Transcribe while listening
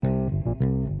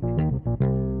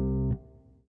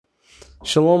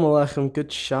Shalom Aleichem,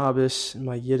 good Shabbos,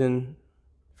 my Yidden.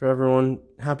 For everyone,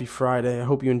 happy Friday. I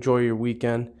hope you enjoy your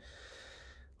weekend.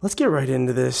 Let's get right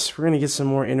into this. We're going to get some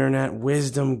more internet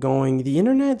wisdom going. The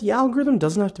internet, the algorithm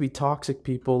doesn't have to be toxic,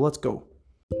 people. Let's go.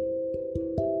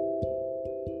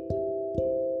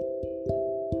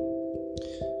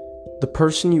 The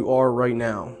person you are right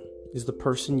now is the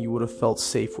person you would have felt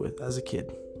safe with as a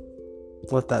kid.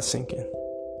 Let that sink in.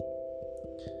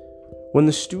 When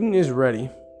the student is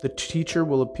ready, the teacher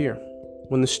will appear.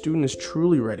 When the student is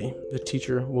truly ready, the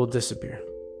teacher will disappear.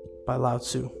 By Lao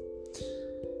Tzu.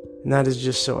 And that is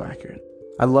just so accurate.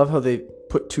 I love how they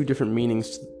put two different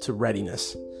meanings to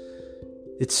readiness.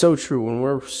 It's so true. When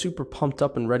we're super pumped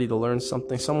up and ready to learn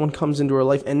something, someone comes into our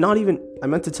life, and not even, I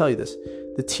meant to tell you this,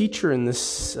 the teacher in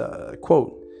this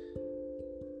quote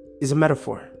is a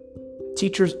metaphor.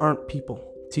 Teachers aren't people.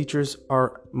 Teachers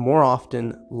are more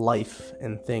often life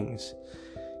and things.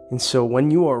 And so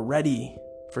when you are ready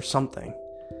for something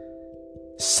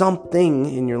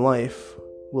in your life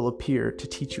will appear to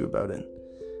teach you about it.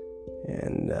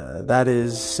 And that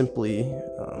is simply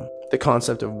the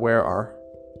concept of where our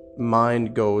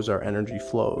mind goes, our energy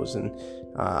flows. And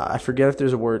I forget if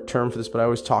there's a term for this, but I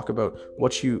always talk about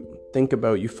what you think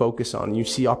about, you focus on. You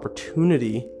see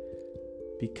opportunity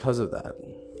because of that.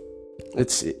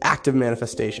 It's active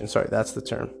manifestation. Sorry, that's the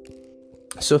term.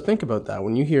 So think about that.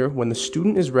 When you hear, when the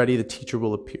student is ready, the teacher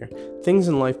will appear. Things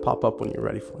in life pop up when you're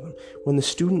ready for them. When the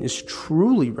student is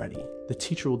truly ready, the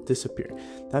teacher will disappear.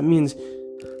 That means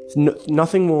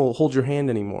nothing will hold your hand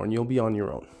anymore, and you'll be on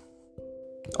your own.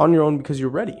 On your own because you're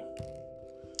ready.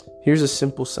 Here's a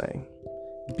simple saying.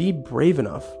 Be brave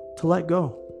enough to let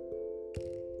go.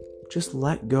 Just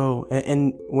let go.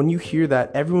 And when you hear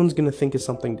that, everyone's going to think it's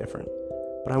something different.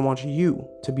 But I want you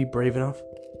to be brave enough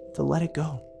to let it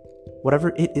go. Whatever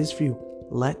it is for you,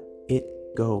 let it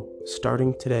go,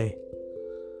 starting today.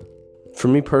 For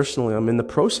me personally, I'm in the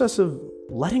process of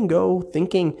letting go,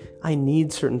 thinking I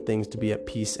need certain things to be at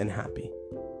peace and happy.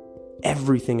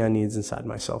 Everything I need is inside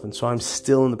myself. And so I'm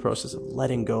still in the process of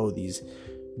letting go these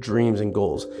dreams and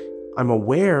goals. I'm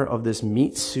aware of this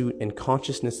meat suit and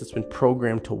consciousness that's been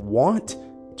programmed to want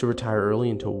to retire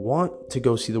early and to want to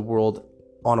go see the world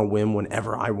on a whim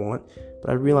whenever I want.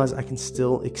 But I realize I can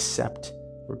still accept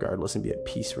regardless and be at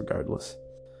peace regardless.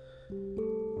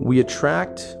 We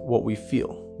attract what we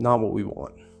feel, not what we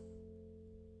want.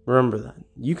 Remember that.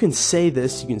 You can say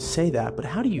this, you can say that, but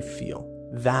how do you feel?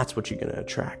 That's what you're going to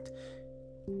attract.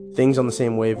 Things on the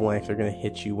same wavelength are going to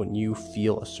hit you when you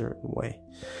feel a certain way.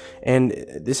 And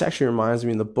this actually reminds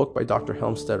me in the book by Dr.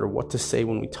 Helmstetter, What to Say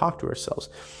When We Talk to Ourselves.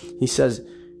 He says,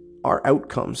 our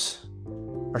outcomes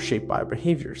are shaped by our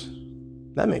behaviors.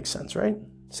 That makes sense, right?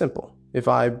 Simple. If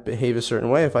I behave a certain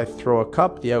way, if I throw a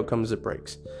cup, the outcome is it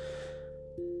breaks.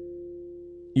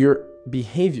 Your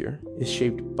behavior is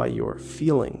shaped by your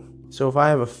feeling. So if I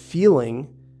have a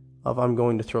feeling of I'm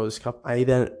going to throw this cup, I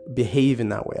then behave in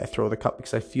that way. I throw the cup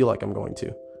because I feel like I'm going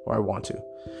to, or I want to.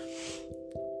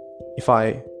 If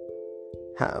my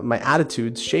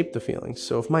attitudes shape the feelings.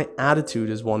 So if my attitude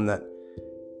is one that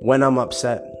when I'm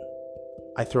upset,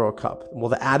 I throw a cup. Well,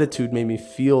 the attitude made me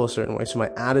feel a certain way. So my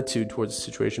attitude towards the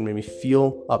situation made me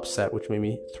feel upset, which made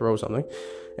me throw something.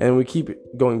 And we keep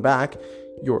going back.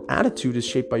 Your attitude is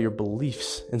shaped by your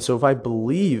beliefs. And so if I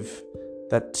believe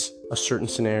that a certain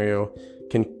scenario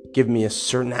can give me a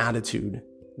certain attitude,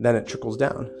 then it trickles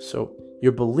down. So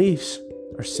your beliefs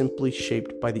are simply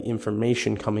shaped by the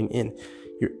information coming in.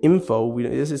 Your info,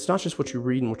 it's not just what you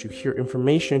read and what you hear.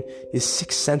 Information is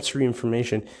six sensory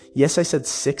information. Yes, I said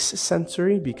six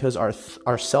sensory because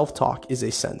our self-talk is a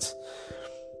sense.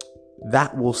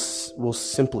 That will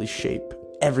simply shape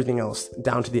everything else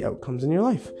down to the outcomes in your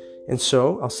life. And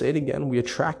so, I'll say it again, we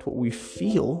attract what we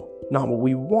feel, not what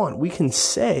we want. We can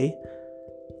say,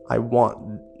 I want,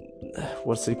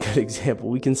 what's a good example?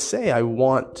 We can say, I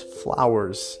want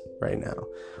flowers right now.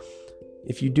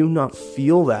 If you do not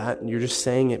feel that, and you're just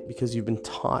saying it because you've been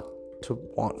taught to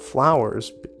want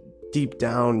flowers, but deep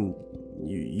down,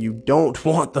 you don't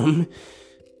want them.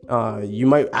 You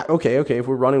might, okay, if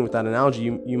we're running with that analogy,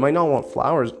 you might not want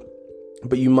flowers,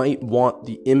 but you might want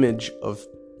the image of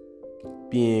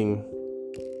being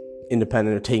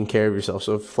independent or taking care of yourself.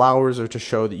 So if flowers are to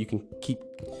show that you can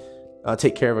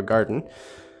take care of a garden,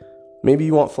 maybe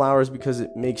you want flowers because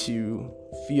it makes you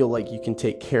feel like you can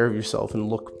take care of yourself and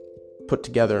look put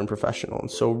together and professional.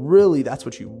 And so really that's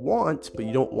what you want, but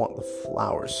you don't want the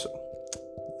flowers. So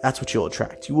that's what you'll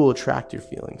attract. You will attract your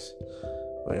feelings.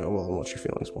 Well, what your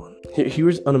feelings want.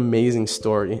 Here's an amazing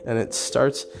story, and it's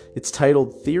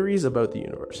titled Theories About the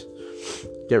Universe.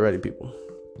 Get ready, people.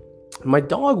 My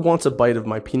dog wants a bite of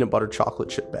my peanut butter chocolate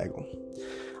chip bagel.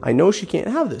 I know she can't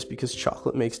have this because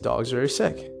chocolate makes dogs very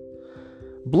sick.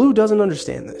 Blue doesn't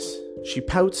understand this. She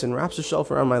pouts and wraps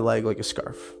herself around my leg like a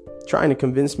scarf, trying to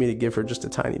convince me to give her just a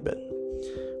tiny bit.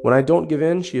 When I don't give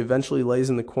in, she eventually lays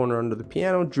in the corner under the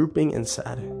piano, drooping and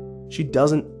sad. She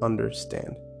doesn't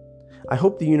understand. I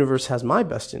hope the universe has my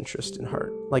best interest in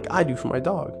heart, like I do for my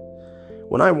dog.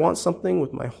 When I want something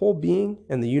with my whole being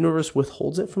and the universe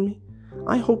withholds it from me,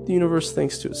 I hope the universe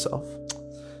thinks to itself,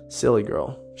 silly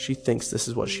girl, she thinks this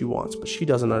is what she wants, but she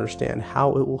doesn't understand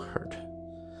how it will hurt.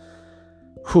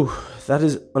 Whew, that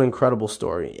is an incredible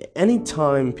story.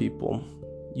 Anytime, people,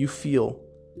 you feel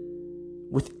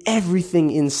with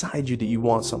everything inside you that you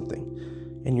want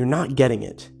something and you're not getting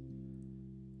it,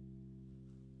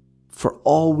 for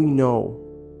all we know,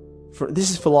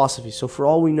 this is philosophy, so for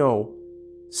all we know,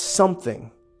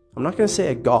 something, I'm not going to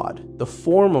say a God, the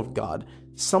form of God,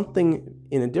 something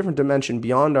in a different dimension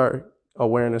beyond our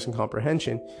awareness and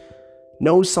comprehension,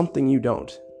 knows something you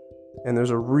don't. And there's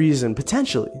a reason,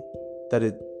 potentially, that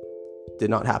it did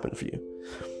not happen for you.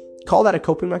 Call that a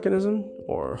coping mechanism,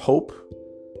 or hope,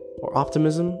 or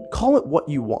optimism. Call it what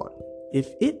you want. If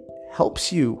it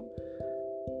helps you,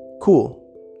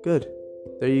 cool, good,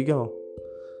 there you go.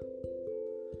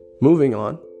 Moving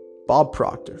on, Bob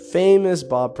Proctor, famous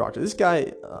Bob Proctor. This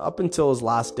guy, up until his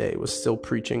last day, was still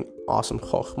preaching awesome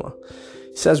chokhmah.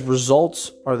 He says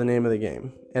results are the name of the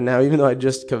game. And now, even though I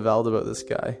just cavilled about this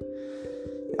guy,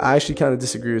 I actually kind of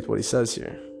disagree with what he says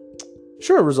here.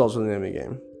 Sure, results are the name of the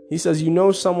game. He says you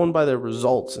know someone by their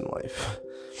results in life.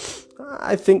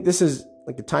 I think this is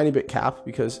like a tiny bit cap,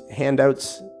 because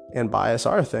handouts and bias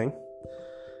are a thing.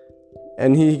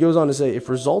 And he goes on to say, if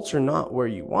results are not where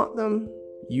you want them,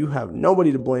 you have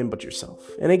nobody to blame but yourself.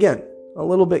 And again, a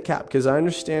little bit cap, because I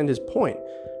understand his point,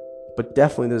 but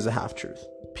definitely there's a half truth.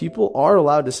 People are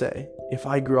allowed to say, if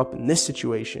I grew up in this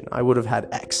situation, I would have had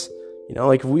X. You know,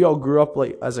 like if we all grew up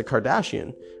like as a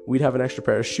Kardashian, we'd have an extra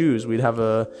pair of shoes, we'd have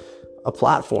a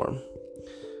platform.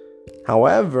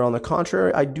 However, on the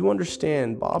contrary, I do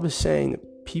understand Bob is saying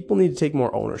that people need to take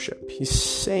more ownership. He's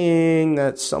saying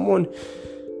that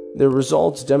their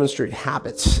results demonstrate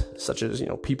habits, such as,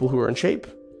 people who are in shape.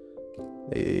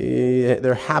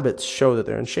 Their habits show that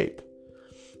they're in shape.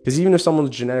 Because even if someone's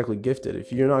genetically gifted,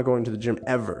 if you're not going to the gym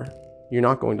ever, you're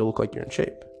not going to look like you're in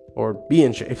shape. Or be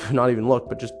in shape. Not even look,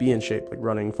 but just be in shape, like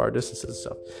running far distances and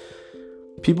stuff.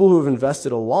 People who have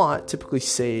invested a lot typically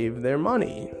save their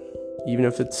money, even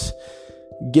if it's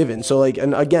given. So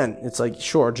and again, it's like,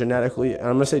 sure, genetically, and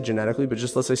I'm going to say genetically, but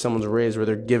just let's say someone's raised where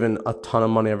they're given a ton of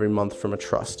money every month from a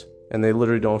trust, and they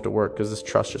literally don't have to work because this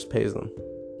trust just pays them.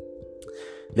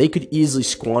 They could easily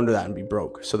squander that and be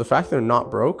broke. So the fact they're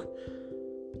not broke,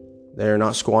 they're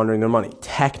not squandering their money,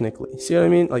 technically. See what I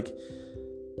mean? Like,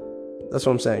 that's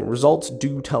what I'm saying. Results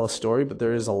do tell a story, but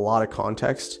there is a lot of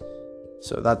context.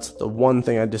 So that's the one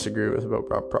thing I disagree with about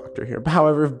Bob Proctor here. But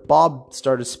however, if Bob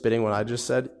started spitting what I just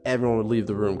said, everyone would leave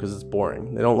the room because it's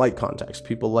boring. They don't like context.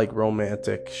 People like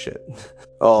romantic shit.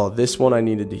 Oh, this one I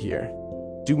needed to hear.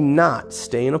 Do not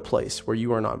stay in a place where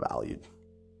you are not valued.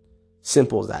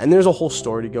 Simple as that. And there's a whole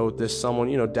story to go with this. Someone,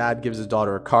 dad gives his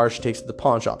daughter a car. She takes it to the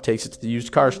pawn shop, takes it to the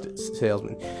used car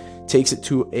salesman, takes it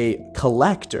to a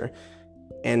collector.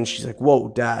 And she's like, whoa,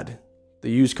 Dad, the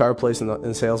used car place and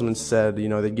the salesman said,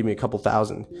 they'd give me a couple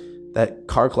thousand. That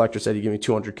car collector said he'd give me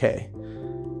 $200K.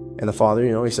 And the father,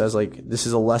 he says, this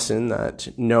is a lesson that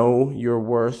know your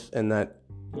worth and that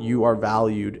you are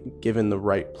valued given the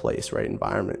right place, right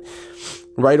environment.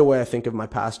 Right away, I think of my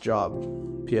past job,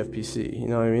 PFPC. You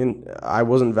know what I mean? I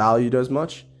wasn't valued as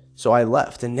much, so I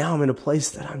left. And now I'm in a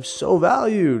place that I'm so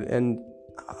valued. And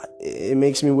it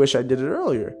makes me wish I did it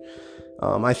earlier.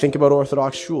 I think about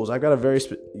Orthodox shuls. I've got a very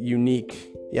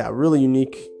really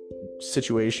unique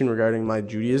situation regarding my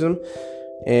Judaism,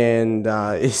 and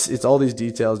it's all these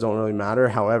details don't really matter.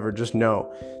 However, just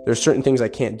know there's certain things I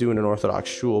can't do in an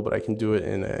Orthodox shul, but I can do it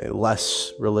in a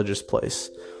less religious place,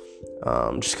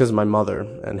 just because of my mother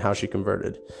and how she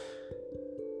converted.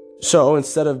 So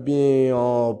instead of being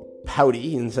all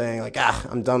pouty and saying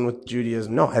I'm done with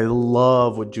Judaism. No, I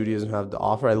love what Judaism have to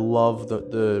offer. I love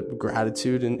the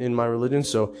gratitude in my religion.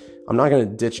 So I'm not going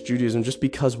to ditch Judaism just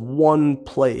because one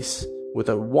place with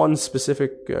one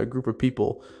specific group of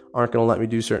people aren't going to let me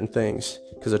do certain things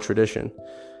because of tradition.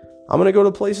 I'm going to go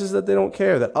to places that they don't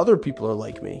care, that other people are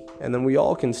like me, and then we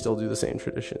all can still do the same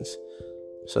traditions.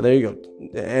 So there you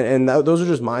go. And those are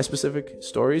just my specific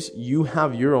stories. You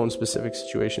have your own specific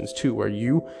situations too, where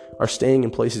you are staying in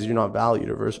places you're not valued,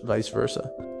 or vice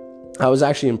versa. I was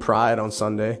actually in Pride on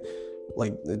Sunday.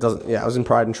 I was in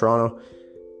Pride in Toronto.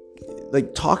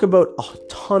 like, talk about a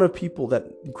ton of people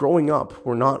that growing up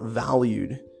were not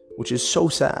valued, which is so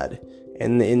sad.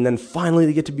 And then finally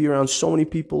they get to be around so many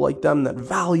people like them that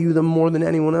value them more than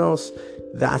anyone else.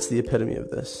 That's the epitome of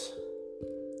this.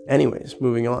 Anyways,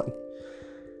 moving on.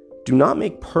 Do not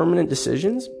make permanent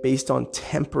decisions based on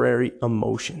temporary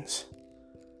emotions.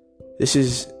 This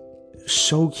is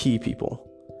so key, people.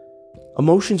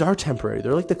 Emotions are temporary.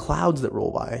 They're like the clouds that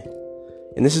roll by.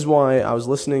 And this is why I was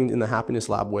listening in the Happiness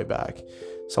Lab way back.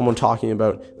 Someone talking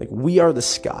about, like, we are the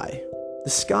sky.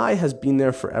 The sky has been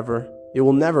there forever. It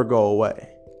will never go away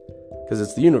because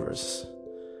it's the universe.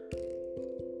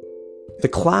 The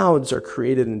clouds are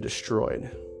created and destroyed.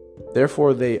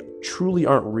 Therefore, they truly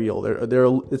aren't real.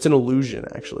 It's an illusion,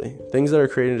 actually. Things that are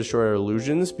created and destroyed are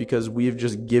illusions because we've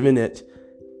just given it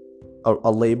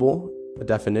a label, a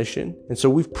definition. And so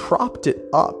we've propped it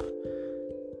up.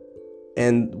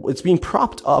 And it's being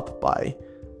propped up by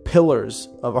pillars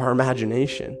of our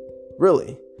imagination,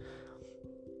 really.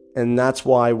 And that's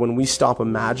why when we stop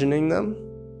imagining them,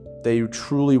 they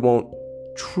truly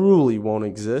won't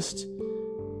exist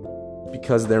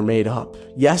because they're made up.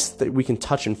 Yes, that we can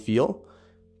touch and feel,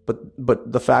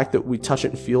 but the fact that we touch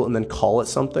it and feel and then call it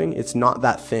something, it's not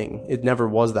that thing. It never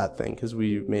was that thing because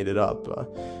we made it up.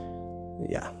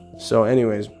 So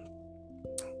anyways,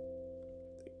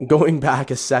 going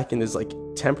back a second is like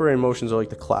temporary emotions are like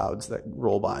the clouds that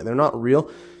roll by. They're not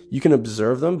real. You can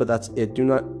observe them, but that's it. Do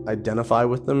not identify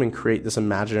with them and create this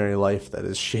imaginary life that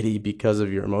is shitty because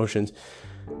of your emotions.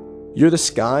 You're the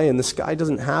sky, and the sky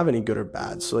doesn't have any good or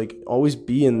bad. So, like, always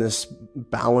be in this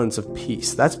balance of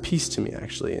peace. That's peace to me,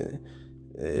 actually,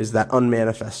 is that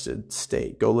unmanifested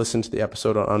state. Go listen to the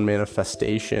episode on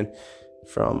unmanifestation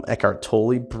from Eckhart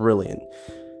Tolle. Brilliant.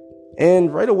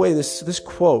 And right away, this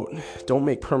quote, don't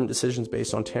make permanent decisions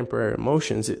based on temporary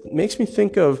emotions, it makes me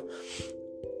think of,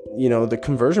 the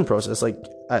conversion process. Like,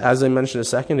 as I mentioned a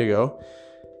second ago,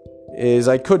 is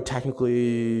I could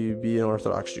technically be an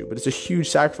Orthodox Jew, but it's a huge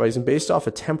sacrifice. And based off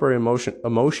a temporary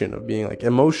emotion of being like,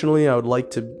 emotionally, I would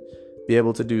like to be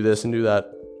able to do this and do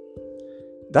that.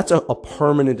 That's a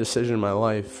permanent decision in my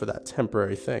life for that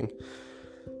temporary thing.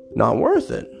 Not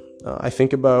worth it. I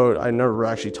never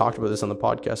actually talked about this on the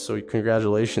podcast, so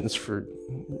congratulations for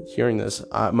hearing this.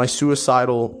 My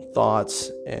suicidal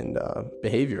thoughts and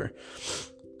behavior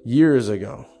years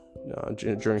ago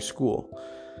during school.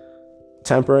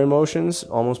 Temporary emotions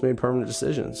almost made permanent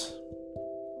decisions.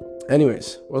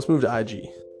 Anyways, let's move to IG.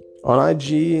 On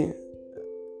IG,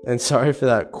 and sorry for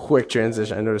that quick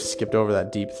transition. I noticed I skipped over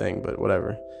that deep thing, but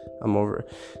whatever. I'm over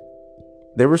it.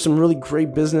 There were some really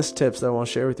great business tips that I want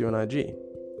to share with you on IG.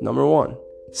 Number 1,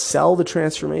 sell the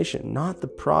transformation, not the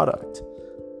product.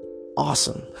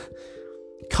 Awesome.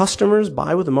 Customers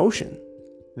buy with emotion.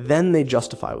 Then they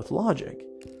justify with logic.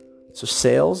 So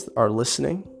sales are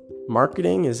listening.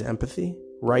 Marketing is empathy.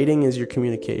 Writing is your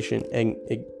communication. And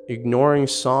ignoring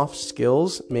soft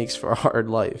skills makes for a hard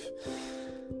life.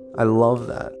 I love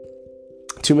that.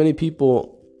 Too many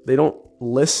people, they don't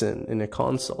listen in a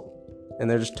consult. And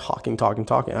they're just talking.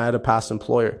 I had a past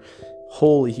employer.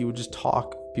 He would just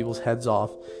talk people's heads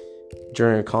off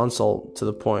during a consult to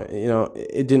the point,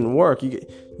 it didn't work.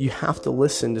 You have to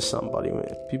listen to somebody.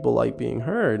 People like being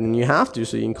heard, and you have to,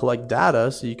 so you can collect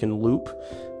data, so you can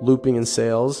looping in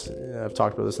sales. I've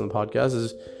talked about this on the podcast,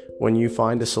 is when you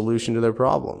find a solution to their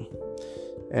problem.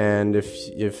 And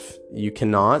if you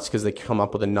cannot, because they come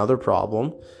up with another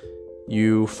problem,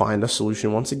 you find a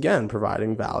solution once again,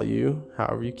 providing value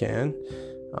however you can.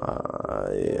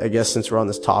 I guess since we're on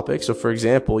this topic, so for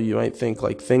example, you might think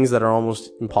like things that are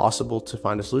almost impossible to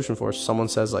find a solution for. Someone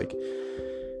says like,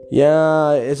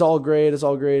 yeah, it's all great,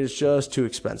 it's just too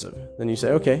expensive. Then you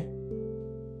say, okay,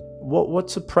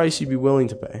 what's the price you'd be willing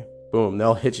to pay? Boom,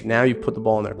 they'll hit you. Now you put the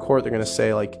ball in their court. They're going to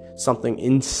say like something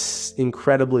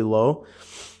incredibly low.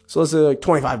 So let's say like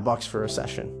 $25 for a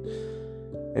session.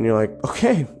 And you're like,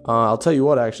 okay, I'll tell you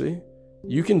what, actually,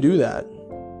 you can do that.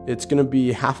 It's going to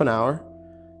be half an hour.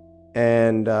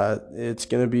 And it's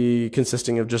going to be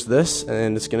consisting of just this,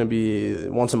 and it's going to be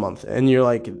once a month. And you're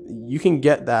like, you can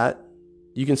get that,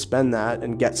 you can spend that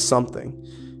and get something.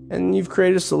 And you've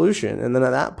created a solution. And then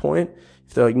at that point,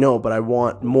 if they're like, no, but I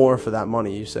want more for that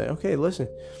money, you say, okay, listen,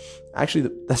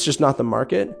 actually, that's just not the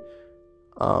market.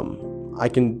 I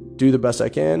can do the best I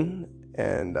can.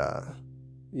 And that's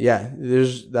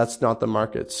not the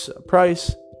market's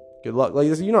price. Good luck. Like,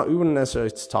 we wouldn't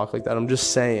necessarily talk like that. I'm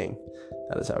just saying.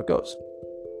 That is how it goes.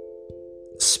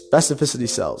 Specificity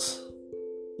sells.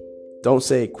 Don't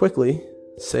say quickly.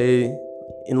 Say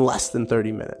in less than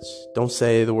 30 minutes. Don't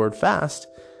say the word fast.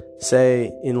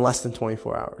 Say in less than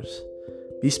 24 hours.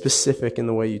 Be specific in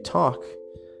the way you talk,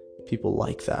 People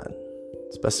like that.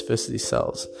 Specificity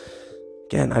sells.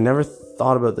 Again, I never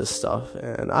thought about this stuff,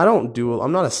 and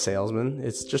I'm not a salesman.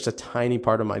 It's just a tiny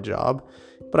part of my job,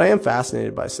 but I am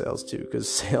fascinated by sales too, because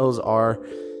sales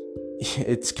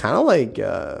it's kind of like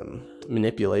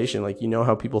manipulation. Like, you know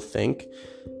how people think,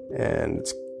 and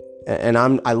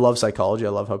I love psychology. I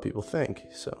love how people think.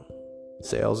 So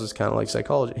sales is kind of like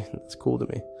psychology. It's cool to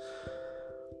me.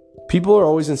 People are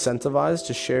always incentivized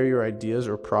to share your ideas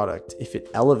or product if it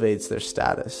elevates their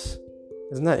status.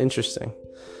 Isn't that interesting?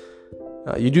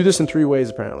 You do this in 3 ways,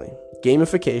 apparently.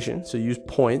 Gamification, so use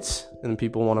points, and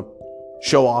people want to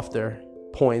show off their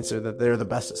points or that they're the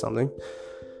best at something.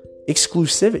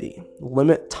 Exclusivity,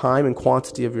 limit time and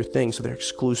quantity of your thing so they're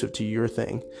exclusive to your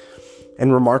thing.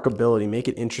 And remarkability, make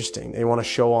it interesting. They want to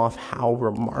show off how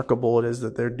remarkable it is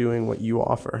that they're doing what you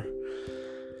offer.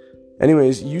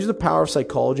 Anyways, use the power of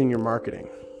psychology in your marketing.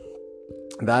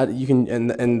 That you can,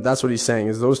 and that's what he's saying,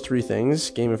 is those 3 things,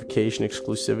 gamification,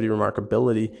 exclusivity,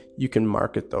 remarkability, you can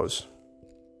market those.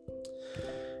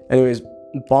 Anyways,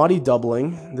 body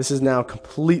doubling, this is now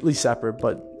completely separate,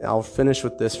 but I'll finish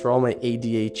with this for all my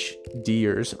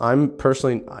ADHDers. I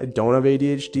don't have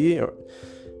ADHD.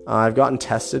 I've gotten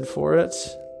tested for it.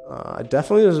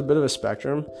 Definitely there's a bit of a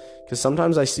spectrum, because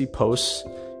sometimes I see posts,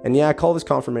 and yeah, I call this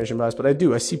confirmation bias, but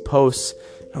I see posts,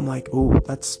 and I'm like, ooh,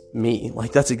 that's me.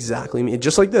 Like, that's exactly me.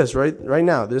 Just like this, right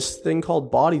now, this thing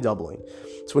called body doubling.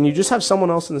 It's when you just have someone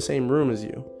else in the same room as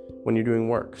you when you're doing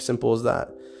work. Simple as that.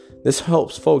 This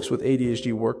helps folks with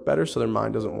ADHD work better, so their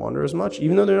mind doesn't wander as much,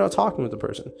 even though they're not talking with the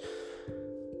person.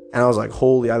 And I was like,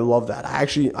 I love that. I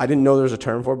didn't know there was a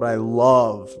term for it, but I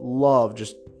love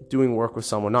just doing work with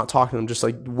someone, not talking to them, just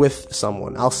like with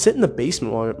someone. I'll sit in the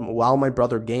basement while my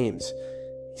brother games.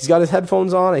 He's got his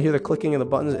headphones on. I hear the clicking of the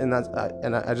buttons, and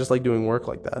I just like doing work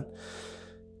like that.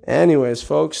 Anyways,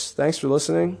 folks, thanks for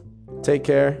listening. Take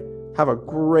care. Have a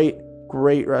great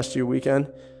rest of your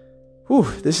weekend. Whew,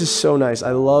 this is so nice.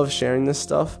 I love sharing this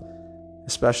stuff,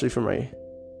 especially for my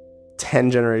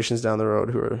 10 generations down the road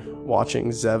who are watching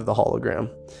Zev the Hologram.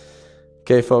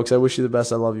 Okay, folks, I wish you the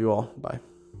best. I love you all. Bye.